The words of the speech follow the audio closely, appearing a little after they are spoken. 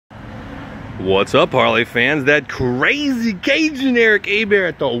What's up, Harley fans? That crazy Cajun Eric Abear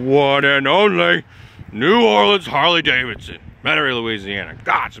at the one and only New Orleans Harley-Davidson, Monterey, Louisiana.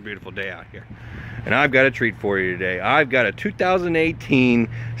 God, it's a beautiful day out here. And I've got a treat for you today. I've got a 2018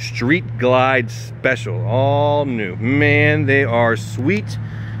 Street Glide Special, all new. Man, they are sweet.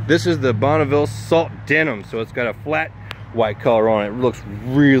 This is the Bonneville Salt Denim, so it's got a flat white color on it. It looks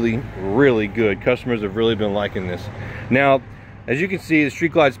really, really good. Customers have really been liking this. Now, as you can see, the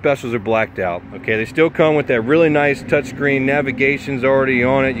Street Glide Specials are blacked out. Okay, they still come with that really nice touchscreen. Navigation's already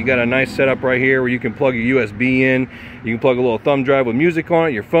on it. You got a nice setup right here where you can plug your USB in. You can plug a little thumb drive with music on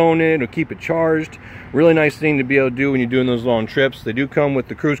it, your phone in, it'll keep it charged. Really nice thing to be able to do when you're doing those long trips. They do come with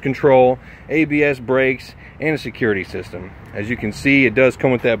the cruise control, ABS brakes, and a security system. As you can see, it does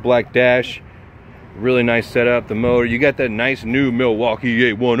come with that black dash. Really nice setup. The motor, you got that nice new Milwaukee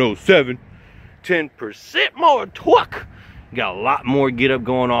 8107, 10% more torque. You got a lot more get up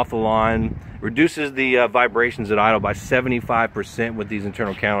going off the line. Reduces the vibrations at idle by 75% with these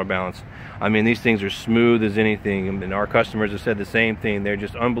internal counterbalance. I mean, these things are smooth as anything, and our customers have said the same thing. They're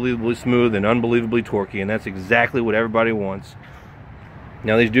just unbelievably smooth and unbelievably torquey, and that's exactly what everybody wants.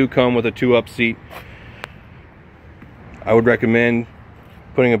 Now, these do come with a 2-up seat. I would recommend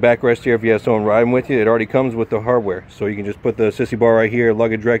putting a backrest here if you have someone riding with you. It already comes with the hardware, so you can just put the sissy bar right here,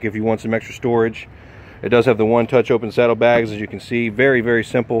 luggage rack if you want some extra storage. It does have the one-touch open saddlebags, as you can see. Very, very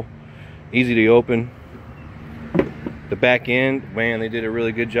simple, easy to open. The back end, man, they did a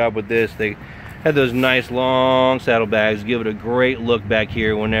really good job with this. They had those nice long saddlebags, give it a great look back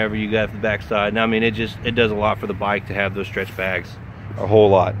here whenever you got the backside. Now, I mean, it does a lot for the bike to have those stretch bags. A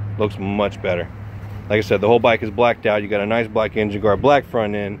whole lot. Looks much better. Like I said, the whole bike is blacked out. You got a nice black engine guard, black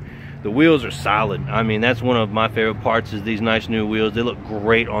front end. The wheels are solid. I mean, that's one of my favorite parts, is these nice new wheels. They look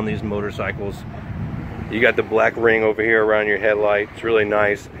great on these motorcycles. You got the black ring over here around your headlight. It's really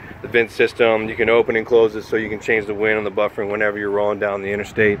nice. The vent system, you can open and close it so you can change the wind on the buffering whenever you're rolling down the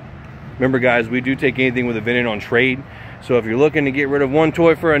interstate. Remember, guys, we do take anything with a vent in on trade. So if you're looking to get rid of one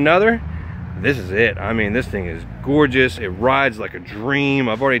toy for another, this is it. I mean, this thing is gorgeous. It rides like a dream.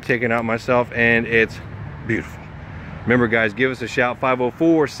 I've already taken it out myself, and it's beautiful. Remember, guys, give us a shout,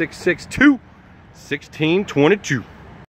 504-662-1622.